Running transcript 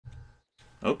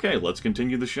Okay, let's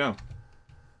continue the show.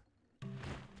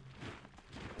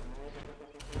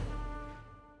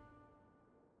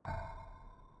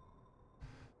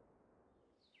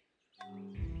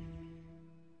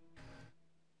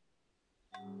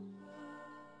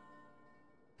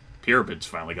 Pyramids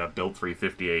finally got built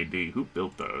 350 AD. Who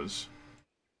built those?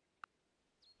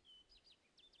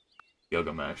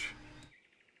 Gilgamesh.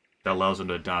 That allows him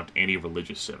to adopt any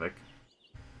religious civic.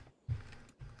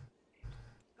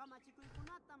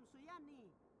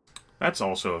 That's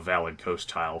also a valid coast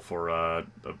tile for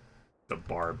the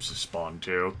barbs to spawn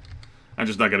too. I'm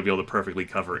just not gonna be able to perfectly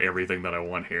cover everything that I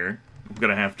want here. I'm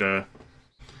gonna have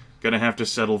to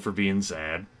settle for being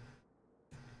sad.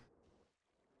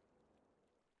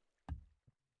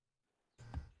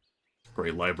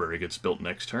 Great library gets built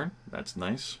next turn. That's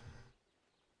nice.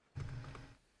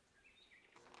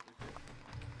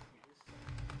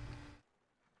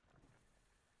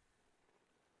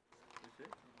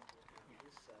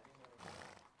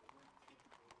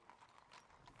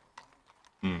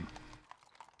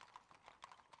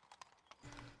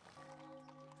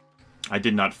 I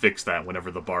did not fix that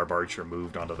whenever the Barb Archer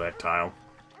moved onto that tile.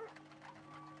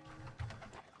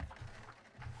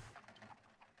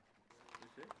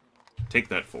 Take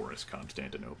that forest,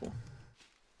 Constantinople.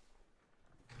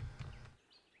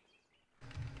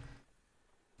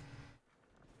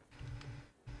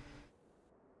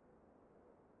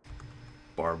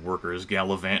 Barb workers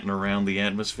gallivanting around the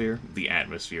atmosphere? The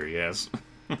atmosphere, yes.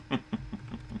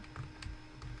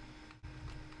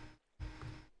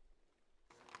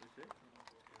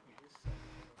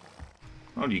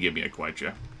 Oh, you give me a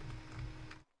Quaicha.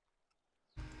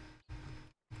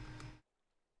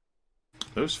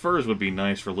 Those furs would be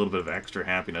nice for a little bit of extra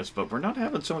happiness, but we're not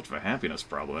having so much of a happiness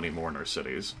problem anymore in our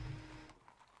cities.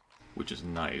 Which is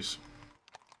nice.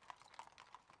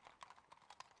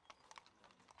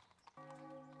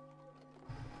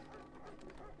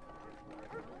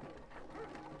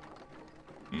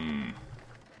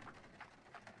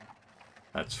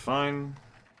 That's fine.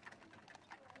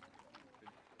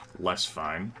 Less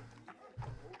fine.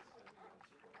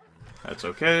 That's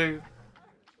okay.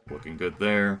 Looking good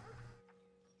there.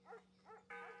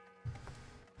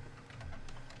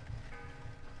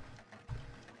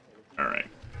 Alright.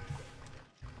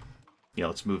 Yeah,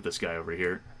 let's move this guy over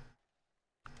here.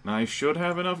 I should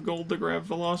have enough gold to grab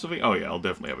philosophy. Oh yeah, I'll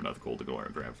definitely have enough gold to go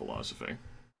and grab philosophy.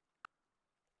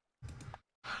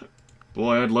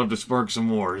 Boy, I'd love to spark some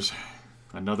wars.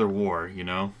 Another war, you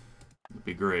know? It'd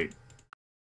be great.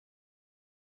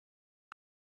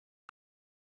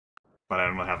 But I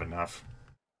don't have enough.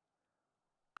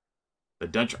 The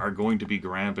Dutch are going to be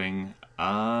grabbing,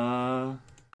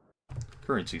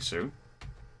 currency soon.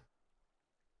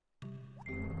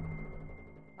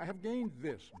 I have gained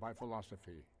this by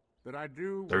philosophy, that I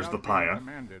do There's the without being Paya.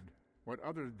 commanded what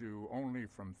others do only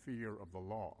from fear of the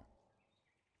law.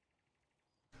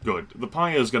 Good. The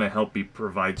Paya is going to help me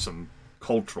provide some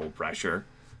cultural pressure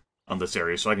on this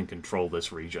area so I can control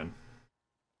this region.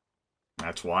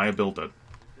 That's why I built it.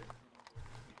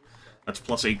 That's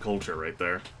 +8 culture right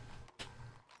there.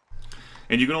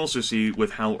 And you can also see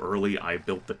with how early I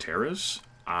built the terrace,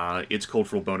 its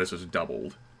cultural bonus has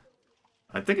doubled.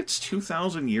 I think it's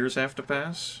 2,000 years have to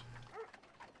pass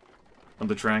on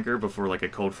the tracker before like a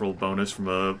cultural bonus from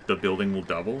the building will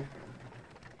double.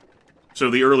 So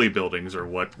the early buildings are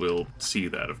what will see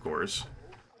that, of course.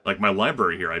 Like my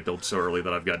library here I built so early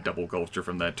that I've got double culture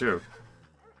from that too.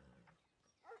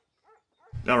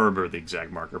 I don't remember the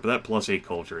exact marker, but that +8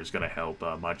 culture is going to help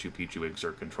Machu Picchu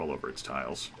exert control over its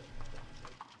tiles.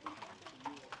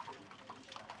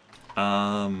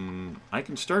 I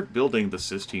can start building the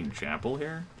Sistine Chapel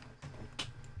here.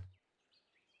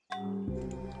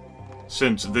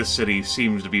 Since this city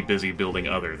seems to be busy building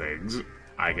other things,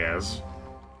 I guess.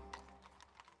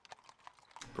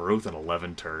 Growth in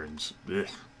 11 turns. Ugh.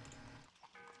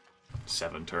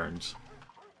 7 turns.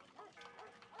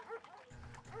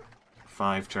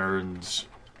 5 turns.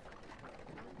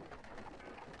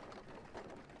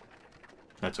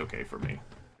 That's okay for me.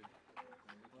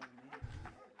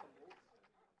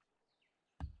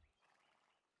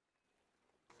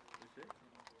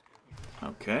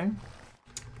 Okay.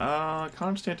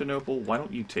 Constantinople, why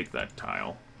don't you take that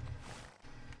tile?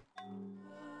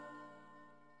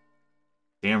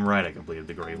 Damn right I completed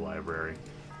the Great Library.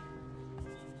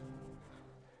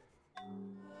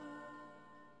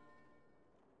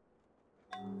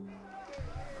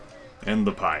 And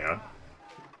the Paya.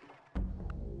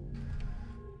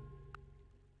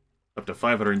 Up to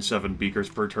 507 beakers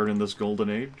per turn in this golden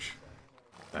age.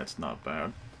 That's not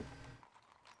bad.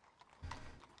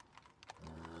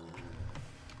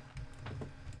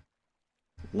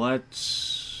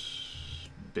 Let's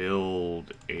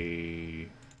build a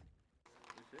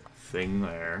thing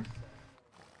there.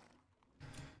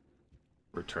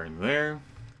 Return there.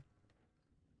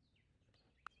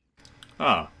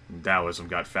 Ah, Taoism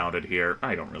got founded here.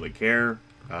 I don't really care.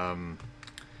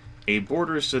 A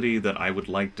border city that I would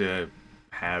like to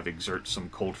have exert some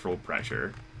cultural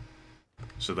pressure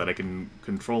so that I can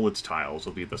control its tiles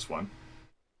will be this one.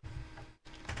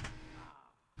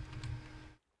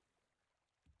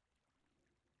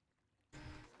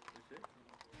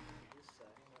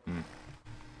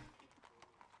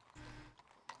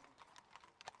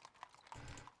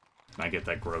 I get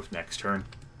that growth next turn.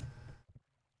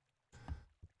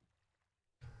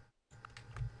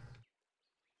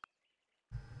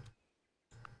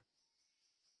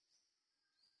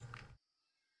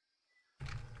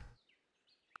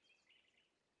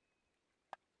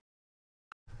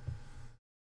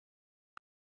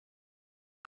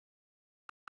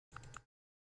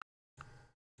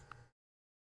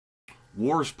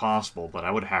 War's possible, but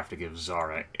I would have to give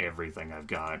Zara everything I've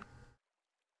got.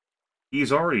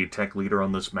 He's already tech leader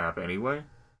on this map anyway.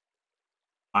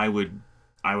 I would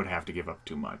have to give up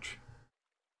too much.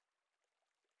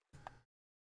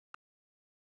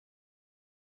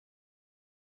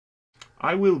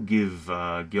 I will give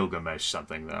Gilgamesh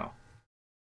something, though.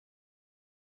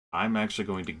 I'm actually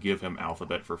going to give him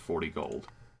Alphabet for 40 gold.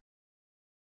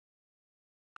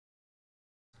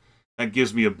 That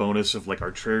gives me a bonus of, like,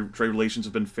 our trade relations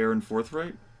have been fair and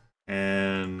forthright.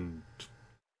 And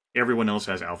everyone else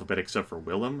has Alphabet except for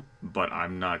Willem, but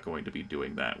I'm not going to be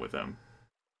doing that with him.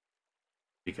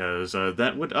 Because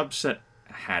that would upset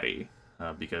Hatty,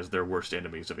 because they're worst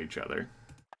enemies of each other.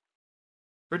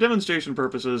 For demonstration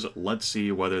purposes, let's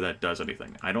see whether that does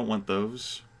anything. I don't want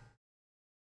those.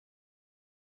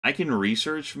 I can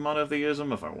research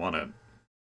monotheism if I want it.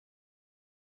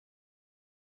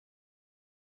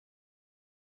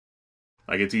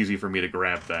 Like, it's easy for me to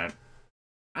grab that.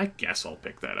 I guess I'll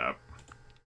pick that up.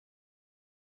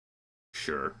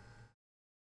 Sure.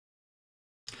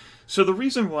 So the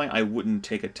reason why I wouldn't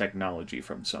take a technology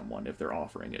from someone if they're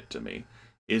offering it to me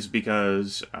is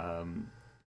because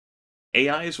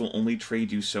AIs will only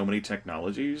trade you so many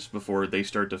technologies before they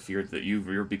start to fear that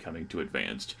you're becoming too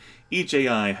advanced. Each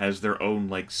AI has their own,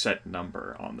 like, set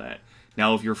number on that.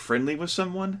 Now, if you're friendly with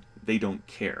someone, they don't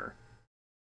care.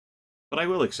 But I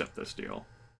will accept this deal.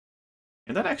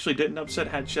 And that actually didn't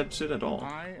upset Hatshepsut at all.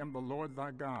 I am the Lord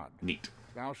thy God. Neat.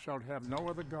 Thou shalt have no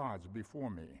other gods before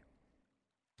me.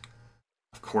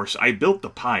 Of course, I built the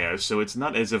Paya, so it's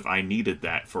not as if I needed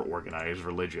that for organized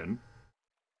religion.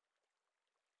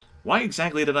 Why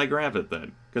exactly did I grab it,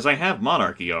 then? Because I have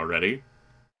monarchy already.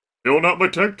 Filling out my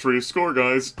tech tree, score,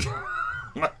 guys.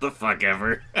 What the fuck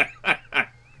ever.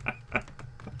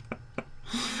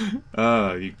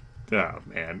 Oh,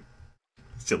 man.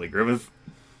 Silly Grimith.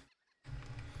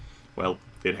 Well,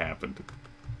 it happened.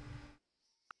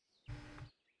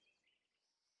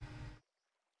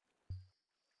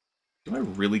 Do I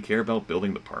really care about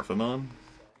building the Parthenon?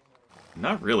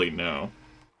 Not really, no.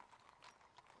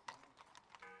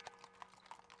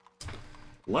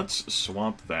 Let's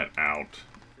swap that out.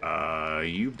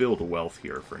 You build wealth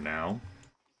here for now.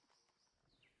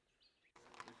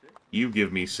 You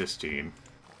give me Sistine.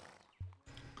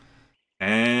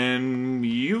 And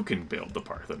you can build the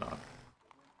Parthenon.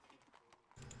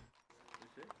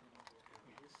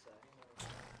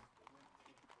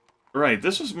 Right,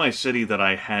 this was my city that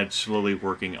I had slowly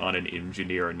working on an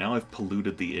engineer, and now I've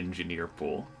polluted the engineer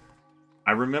pool.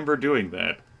 I remember doing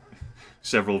that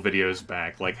several videos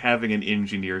back, like having an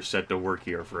engineer set to work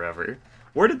here forever.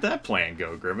 Where did that plan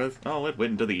go, Grimith? Oh, it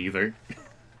went into the ether.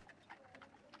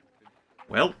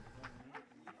 Well,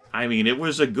 I mean, it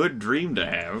was a good dream to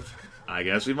have. I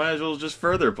guess we might as well just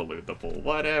further pollute the pool.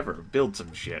 Whatever, build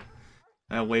some shit.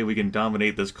 That way we can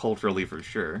dominate this culturally for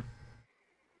sure.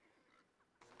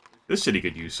 This city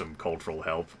could use some cultural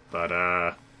help, but,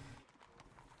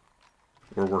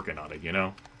 we're working on it, you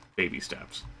know? Baby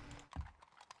steps.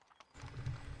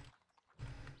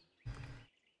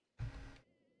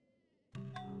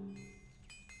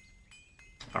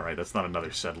 Alright, that's not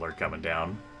another settler coming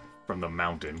down from the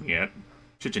mountain yet.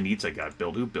 Chichen Itza got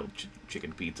built. Who built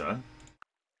chicken pizza?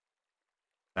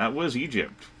 That was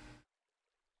Egypt.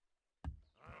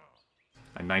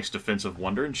 A nice defensive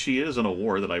wonder, and she is in a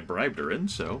war that I bribed her in,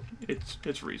 so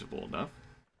it's reasonable enough.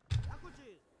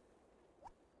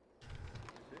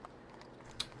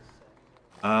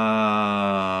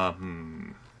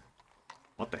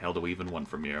 What the hell do we even want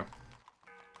from you?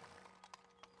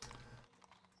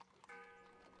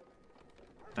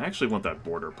 I actually want that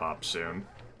border pop soon.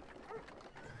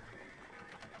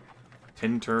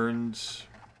 10 turns.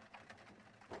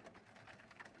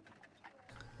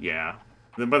 Yeah.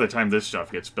 Then by the time this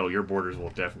stuff gets built, your borders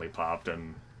will definitely pop,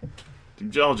 and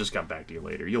I'll just come back to you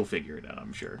later. You'll figure it out,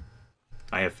 I'm sure.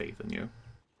 I have faith in you.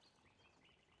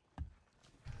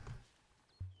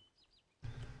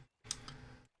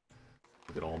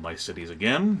 Look at all my cities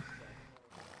again.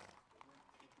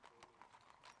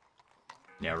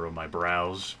 Narrow my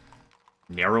brows.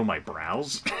 Narrow my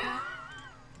brows?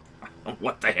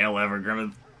 What the hell ever,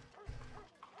 Grimith?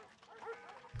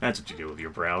 That's what you do with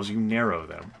your brows. You narrow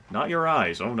them. Not your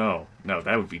eyes. Oh no. No,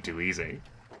 that would be too easy.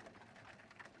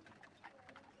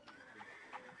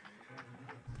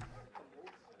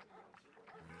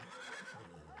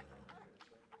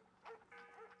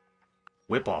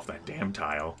 Whip off that damn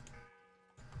tile.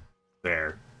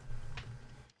 There.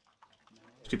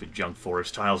 Stupid junk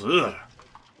forest tiles. Ugh.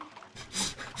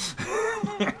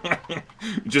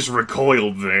 Just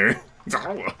recoiled there.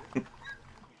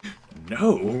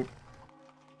 No.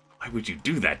 Why would you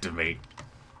do that to me?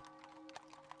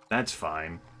 That's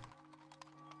fine.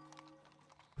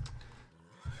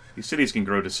 These cities can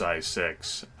grow to size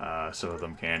 6. Some of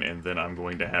them can, and then I'm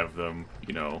going to have them,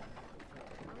 you know,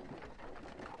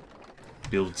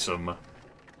 build some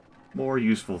more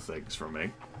useful things for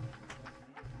me.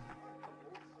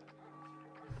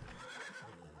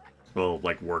 Well,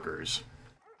 like workers.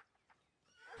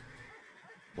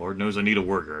 Lord knows I need a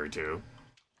worker or two.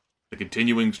 The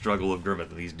continuing struggle of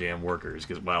Grimith and these damn workers,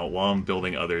 because while I'm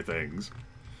building other things.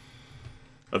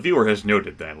 A viewer has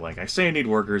noted that, like, I say I need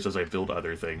workers as I build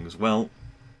other things. Well,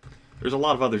 there's a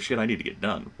lot of other shit I need to get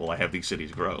done while I have these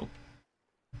cities grow.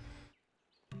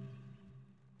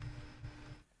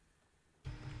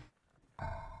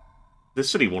 This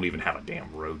city won't even have a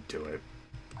damn road to it.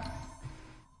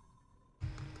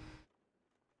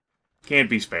 Can't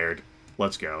be spared.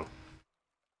 Let's go.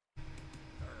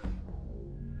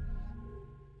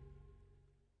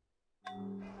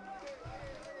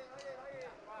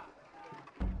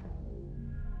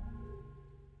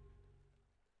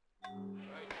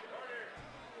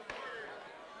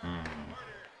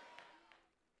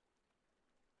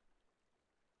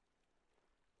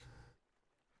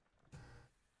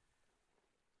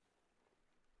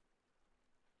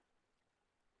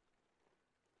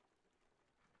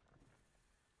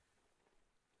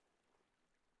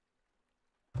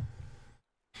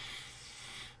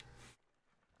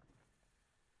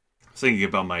 Thinking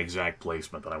about my exact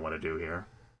placement that I want to do here.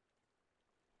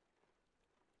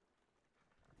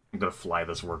 I'm gonna fly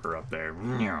this worker up there.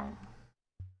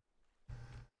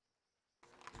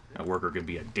 That worker can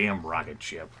be a damn rocket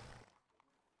ship.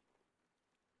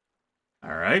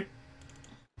 Alright.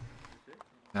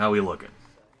 How we looking?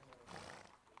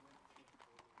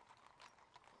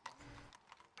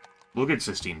 We'll get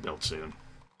Sistine built soon.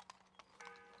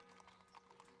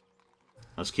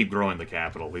 Let's keep growing the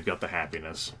capital. We've got the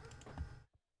happiness.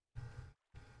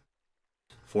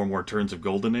 4 more turns of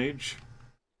Golden Age.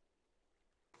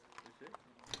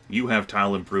 You have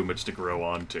tile improvements to grow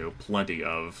on to. Plenty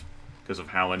of. Because of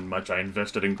how much I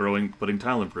invested in putting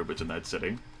tile improvements in that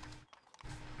city.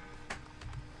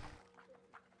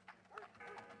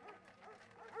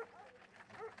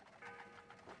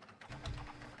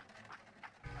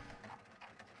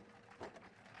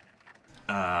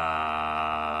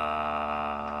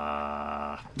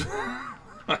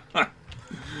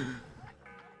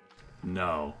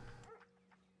 No.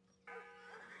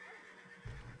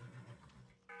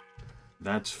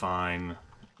 That's fine.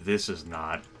 This is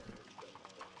not.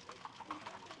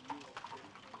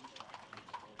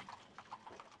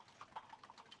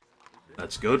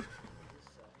 That's good.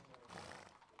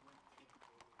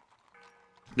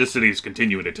 This city is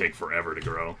continuing to take forever to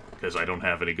grow, because I don't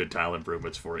have any good tile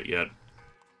improvements for it yet.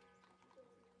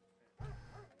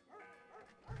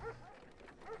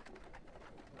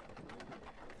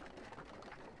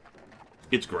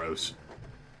 It's gross.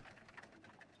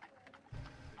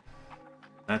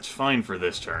 That's fine for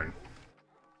this turn.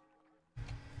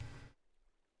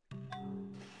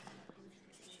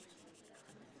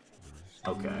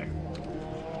 Okay.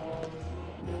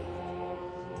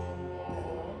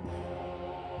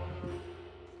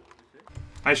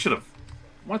 I should have...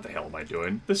 What the hell am I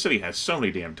doing? This city has so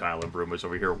many damn tile improvements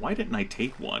over here. Why didn't I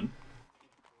take one?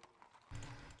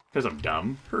 Because I'm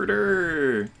dumb.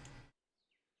 Herder!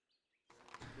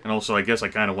 And also, I guess I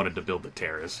kind of wanted to build the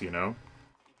terrace, you know?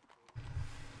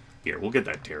 Here, we'll get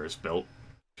that terrace built.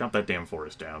 Chop that damn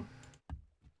forest down.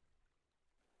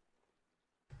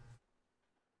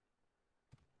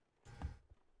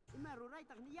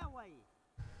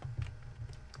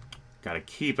 Gotta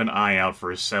keep an eye out for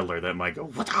a settler that might go,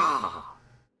 "Wata!"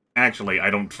 Actually, I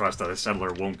don't trust that a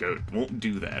settler won't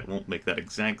do that. Won't make that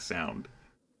exact sound.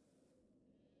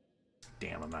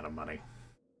 Damn amount of money.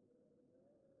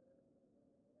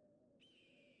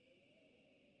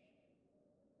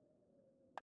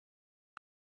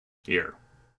 Here.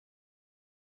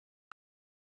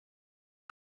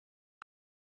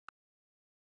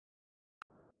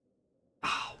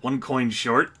 Oh, 1 coin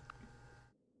short.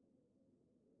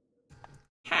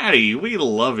 Hatty, we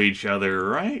love each other,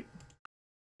 right?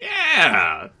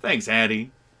 Yeah! Thanks, Hatty.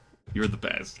 You're the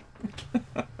best.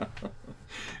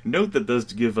 Note that does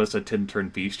give us a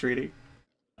 10-turn peace treaty.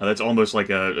 That's almost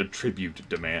like a tribute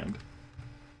demand.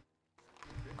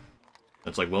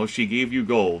 That's like, well, she gave you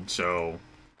gold, so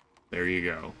there you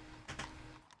go.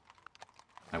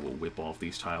 I will whip off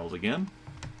these tiles again.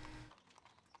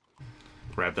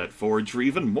 Grab that forge for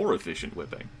even more efficient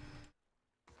whipping.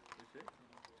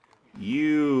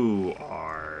 You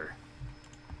are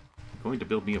going to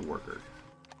build me a worker.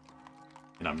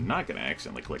 And I'm not going to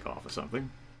accidentally click off of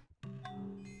something.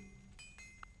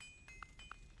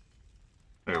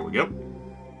 There we go.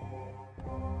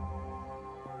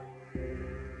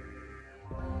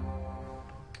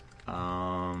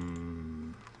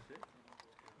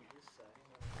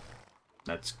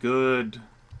 That's good.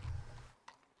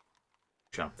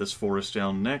 Chop this forest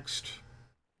down next.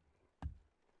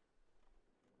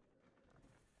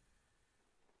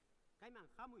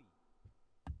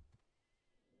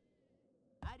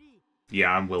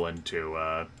 Yeah, I'm willing to,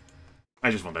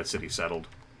 I just want that city settled.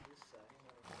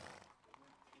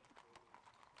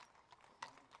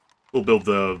 We'll build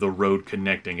the road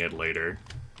connecting it later.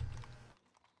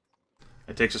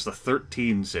 It takes us to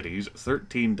 13 cities.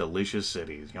 13 delicious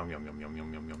cities. Yum, yum, yum, yum,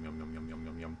 yum, yum, yum, yum, yum, yum,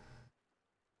 yum, yum.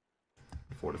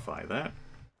 Fortify that.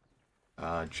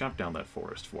 Chop down that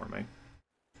forest for me.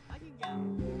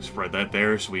 Spread that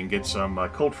there so we can get some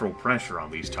cultural pressure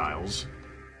on these tiles.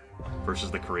 Versus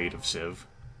the creative Civ.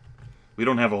 We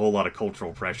don't have a whole lot of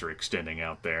cultural pressure extending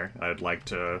out there. I'd like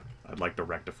to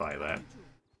rectify that.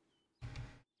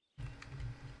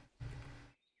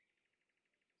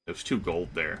 There's 2 gold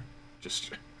there.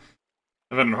 Just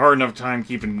I've had a hard enough time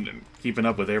keeping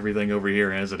up with everything over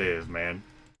here as it is, man.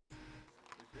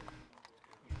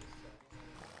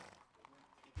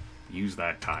 Use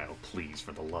that tile, please,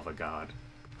 for the love of God.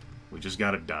 We just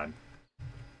got it done.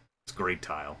 It's a great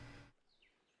tile.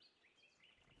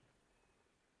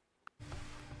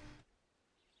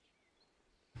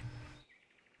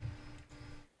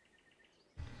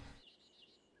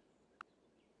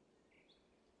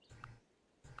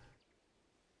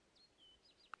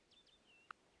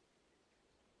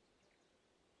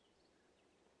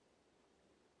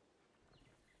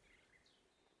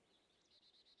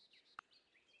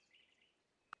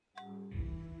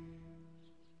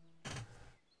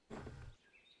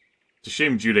 It's a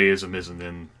shame Judaism isn't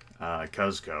in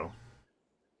Cuzco.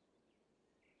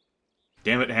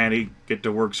 Damn it, Hatty. Get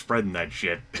to work spreading that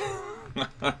shit.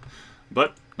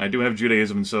 But I do have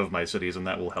Judaism in some of my cities, and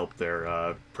that will help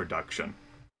their production.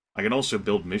 I can also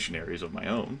build missionaries of my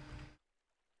own.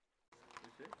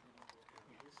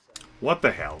 What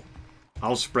the hell?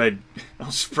 I'll spread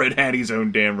Hatty's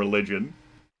own damn religion.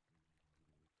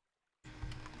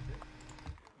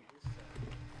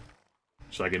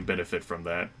 So I can benefit from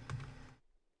that.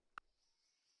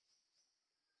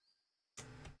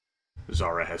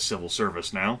 Zara has civil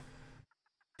service now.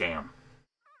 Damn.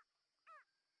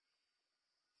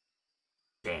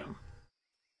 Damn.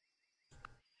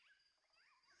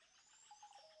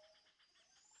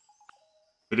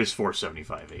 It is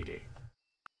 475 AD.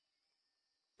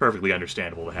 Perfectly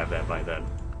understandable to have that by then.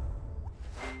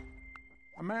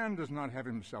 A man does not have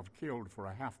himself killed for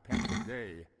a halfpence a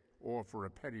day, or for a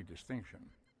petty distinction.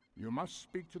 You must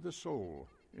speak to the soul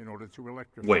in order to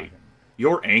electrify Wait, him.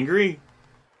 you're angry?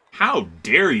 How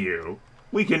dare you?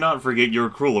 We cannot forget your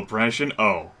cruel oppression.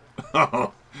 Oh.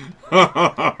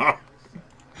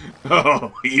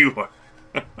 Oh, you are...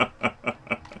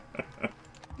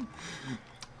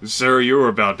 Sir, you're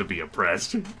about to be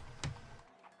oppressed.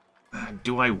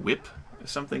 Do I whip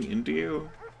something into you?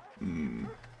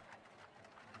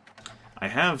 I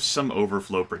have some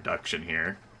overflow production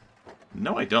here.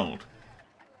 No, I don't.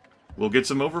 We'll get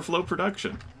some overflow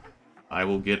production. I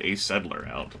will get a settler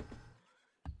out.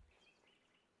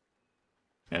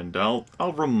 And I'll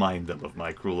remind them of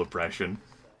my cruel oppression.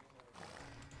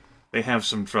 They have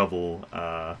some trouble,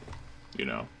 you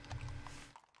know.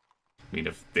 I mean,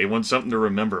 if they want something to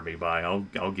remember me by,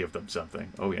 I'll give them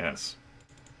something. Oh, yes.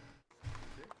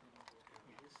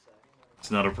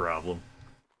 It's not a problem.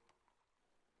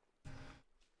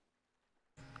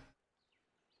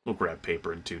 We'll grab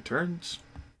paper in 2 turns.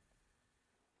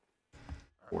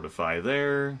 Fortify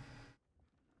there.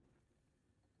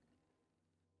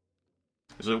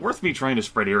 Is it worth me trying to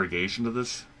spread irrigation to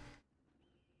this?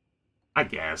 I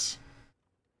guess.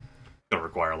 Gonna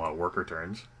require a lot of worker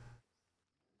turns.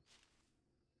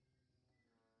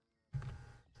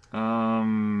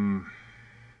 I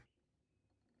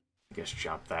guess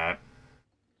chop that.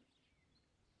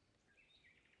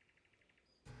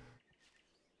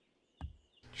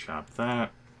 Chop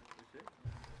that.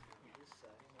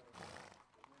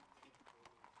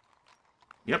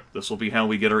 Yep, this will be how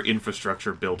we get our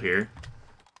infrastructure built here.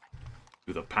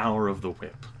 Through the power of the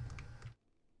whip.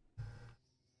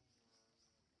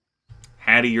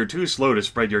 Hatty, you're too slow to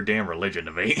spread your damn religion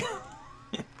to me.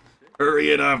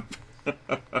 Hurry it up!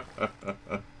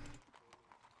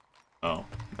 Oh,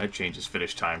 that changes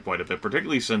finish time quite a bit,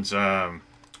 particularly since our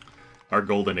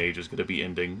golden age is going to be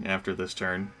ending after this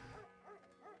turn.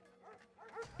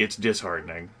 It's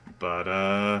disheartening,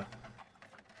 but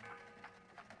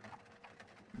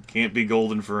can't be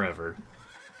golden forever.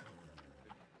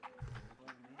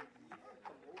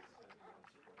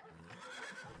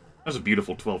 That was a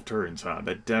beautiful 12 turns, huh?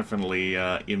 That definitely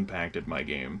impacted my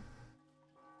game.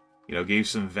 You know, gave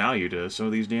some value to some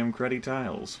of these damn cruddy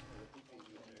tiles.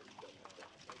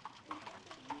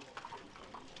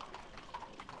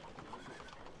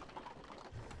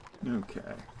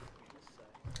 Okay.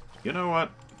 You know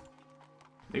what?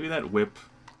 Maybe that whip...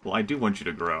 Well, I do want you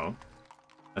to grow.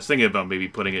 I was thinking about maybe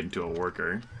putting it into a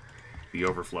worker. The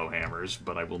overflow hammers,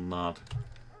 but I will not.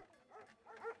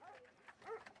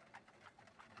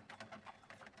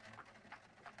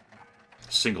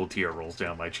 Single tear rolls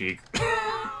down my cheek.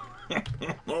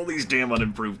 All these damn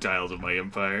unimproved tiles of my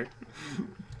empire.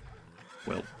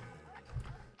 Well.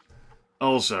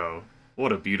 Also,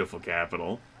 what a beautiful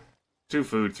capital. 2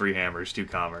 food, 3 hammers, 2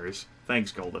 commerce.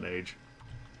 Thanks, Golden Age.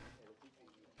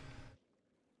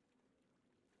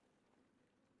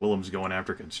 Willem's going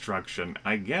after construction.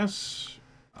 I guess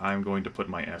I'm going to put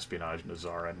my espionage into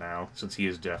Zara now, since he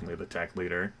is definitely the tech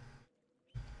leader.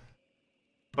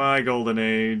 Bye, Golden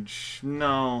Age.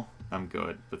 No, I'm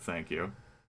good, but thank you.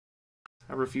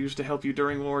 I refuse to help you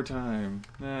during wartime.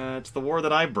 It's the war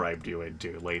that I bribed you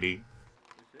into, lady.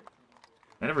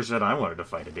 I never said I wanted to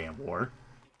fight a damn war.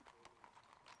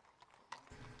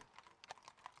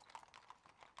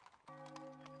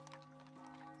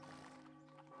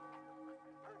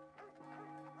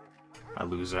 I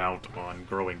lose out on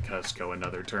growing Cusco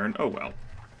another turn. Oh well.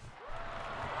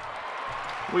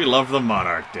 We love the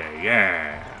Monarch Day,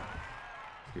 yeah!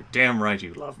 You're damn right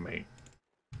you love me.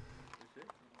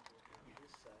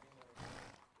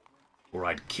 Or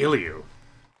I'd kill you.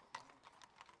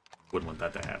 Wouldn't want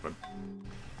that to happen.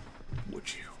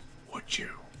 Would you? Would you?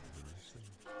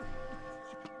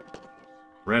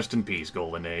 Rest in peace,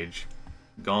 Golden Age.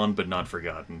 Gone but not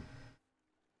forgotten.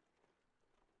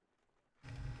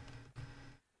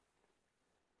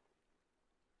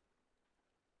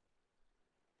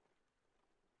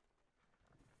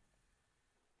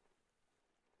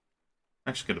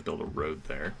 I'm just gonna build a road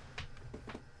there.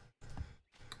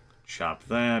 Chop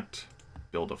that.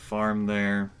 Build a farm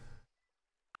there.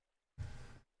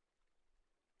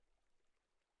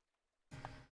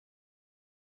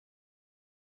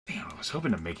 Damn, I was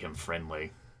hoping to make him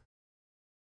friendly.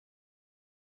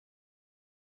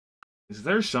 Is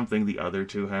there something the other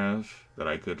two have that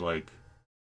I could, like...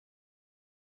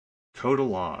 Code of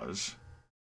laws.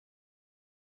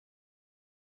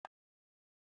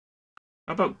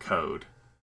 How about code?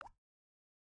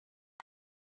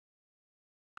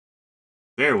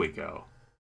 There we go.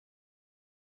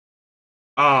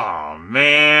 Oh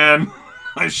man!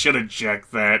 I should have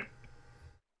checked that.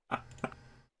 I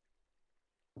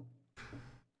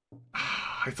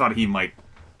thought he might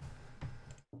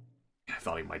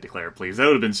declare, please. That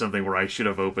would have been something where I should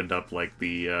have opened up, like,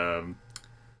 the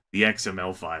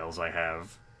XML files I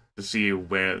have to see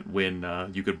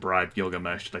when you could bribe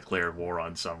Gilgamesh to declare war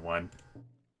on someone.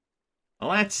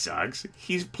 Well, that sucks.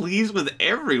 He's pleased with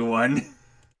everyone.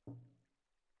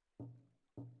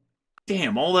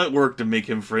 Damn, all that work to make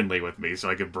him friendly with me so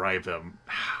I could bribe him.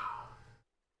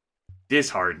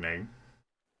 Disheartening.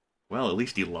 Well, at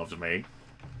least he loves me.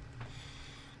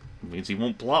 It means he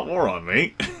won't plot war on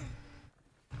me.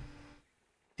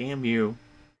 Damn you.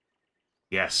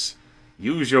 Yes,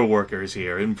 use your workers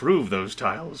here. Improve those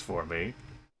tiles for me.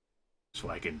 So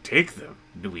I can take them.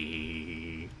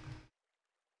 Nwee.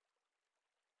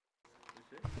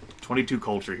 22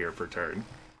 culture here per turn.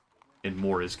 And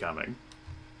more is coming.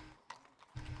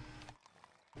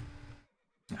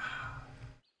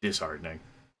 Disheartening.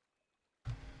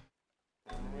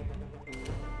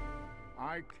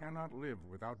 I cannot live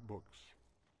without books.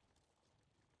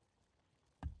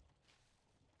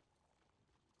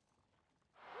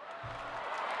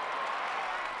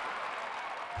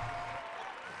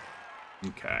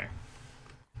 Okay.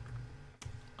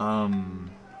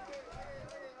 One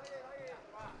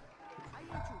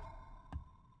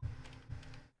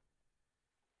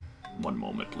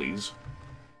moment, please.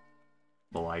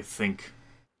 While I think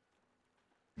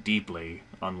deeply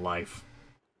on life.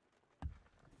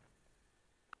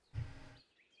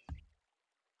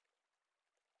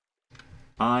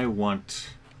 I want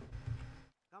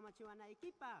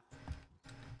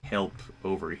help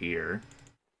over here.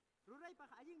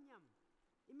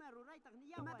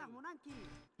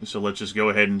 So let's just go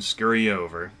ahead and scurry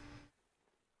over.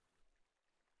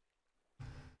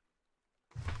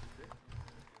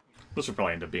 This will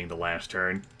probably end up being the last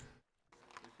turn.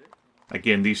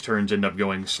 Again, these turns end up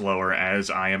going slower as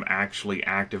I am actually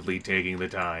actively taking the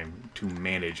time to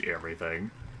manage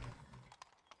everything.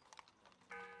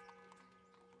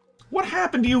 What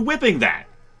happened to you whipping that?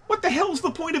 What the hell's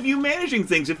the point of you managing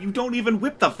things if you don't even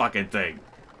whip the fucking thing?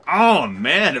 Oh, I'm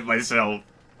mad at myself.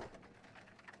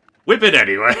 Whip it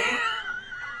anyway.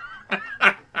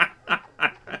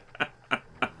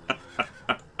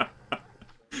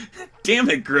 Damn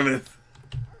it, Grimith.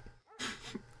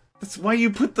 That's why you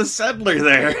put the settler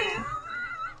there.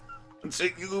 So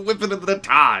you can whip it into the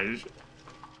Taj.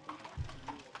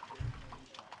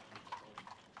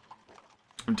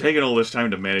 I'm taking all this time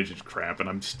to manage its crap, and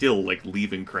I'm still, like,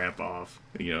 leaving crap off,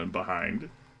 you know, and behind.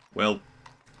 Well,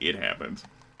 it happens.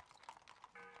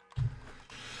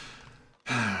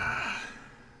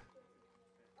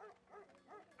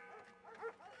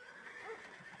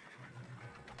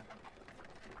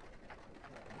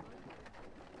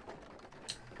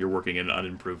 You're working in an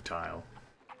unimproved tile.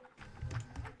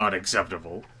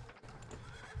 Unacceptable.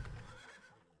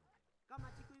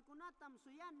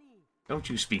 Don't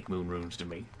you speak moon runes to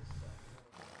me.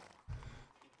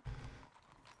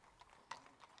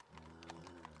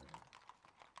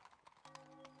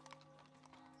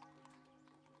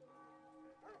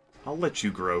 I'll let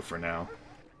you grow for now.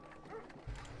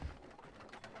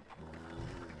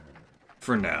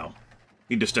 For now.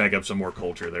 Need to stack up some more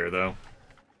culture there, though.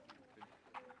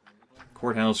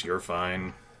 Courthouse, you're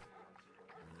fine.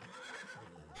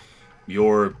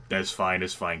 You're as fine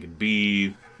can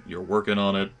be. You're working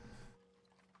on it.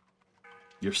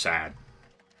 You're sad.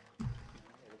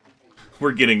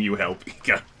 We're getting you help,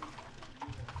 Ika.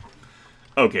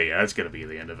 Okay, yeah, that's gonna be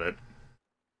the end of it.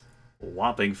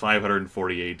 Whopping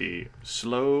 540 AD.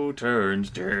 Slow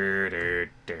turns.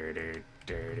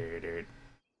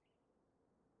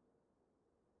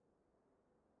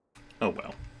 Oh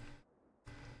well.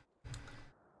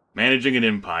 Managing an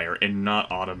empire and not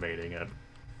automating it.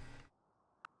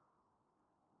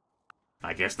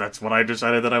 I guess that's what I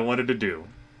decided that I wanted to do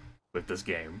with this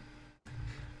game.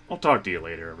 I'll talk to you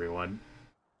later, everyone.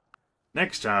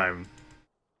 Next time,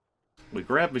 we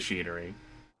grab machinery.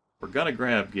 We're gonna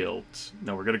grab guilds.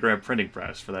 No, we're gonna grab printing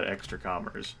press for that extra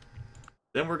commerce.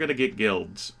 Then we're gonna get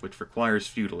guilds, which requires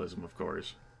feudalism, of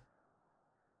course.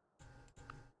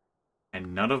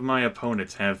 And none of my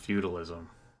opponents have feudalism.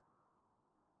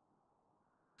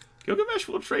 Gilgamesh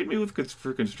will trade me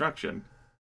for construction.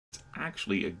 It's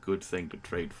actually a good thing to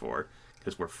trade for,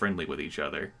 because we're friendly with each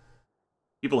other.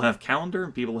 People have calendar,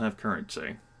 and people have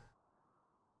currency.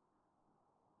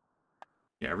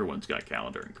 Yeah, everyone's got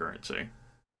calendar and currency.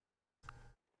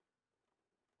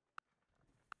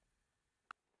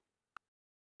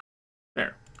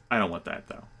 There. I don't want that,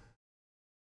 though.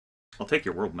 I'll take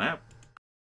your world map.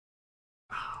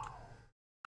 Oh.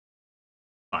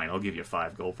 Fine, I'll give you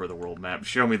 5 gold for the world map.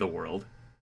 Show me the world.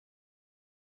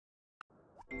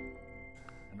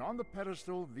 And on the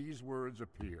pedestal these words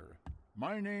appear.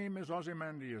 My name is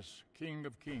Ozymandias, King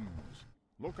of Kings.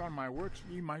 Look on my works,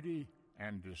 ye mighty,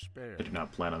 and despair. I do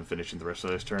not plan on finishing the rest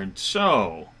of this turn.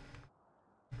 So,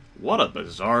 what a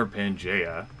bizarre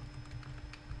Pangaea.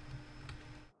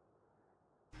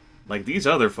 Like, these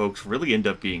other folks really end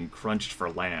up being crunched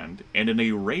for land. And in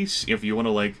a race, if you want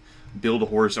to, like, build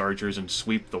horse archers and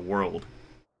sweep the world,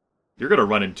 you're going to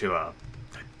run into a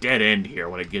dead end here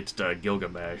when it gets to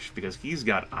Gilgamesh, because he's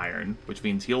got iron, which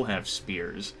means he'll have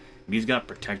spears, and he's got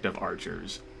protective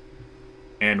archers.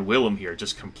 And Willem here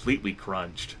just completely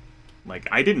crunched. Like,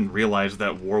 I didn't realize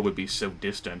that war would be so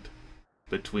distant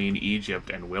between Egypt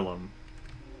and Willem.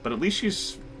 But at least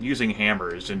she's using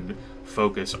hammers and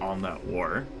focus on that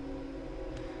war.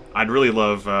 I'd really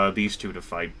love these two to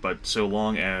fight, but so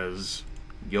long as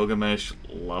Gilgamesh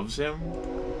loves him,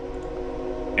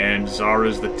 and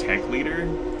Zara's the tech leader,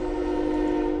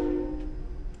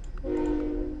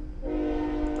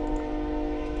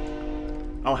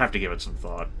 I'll have to give it some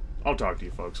thought. I'll talk to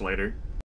you folks later.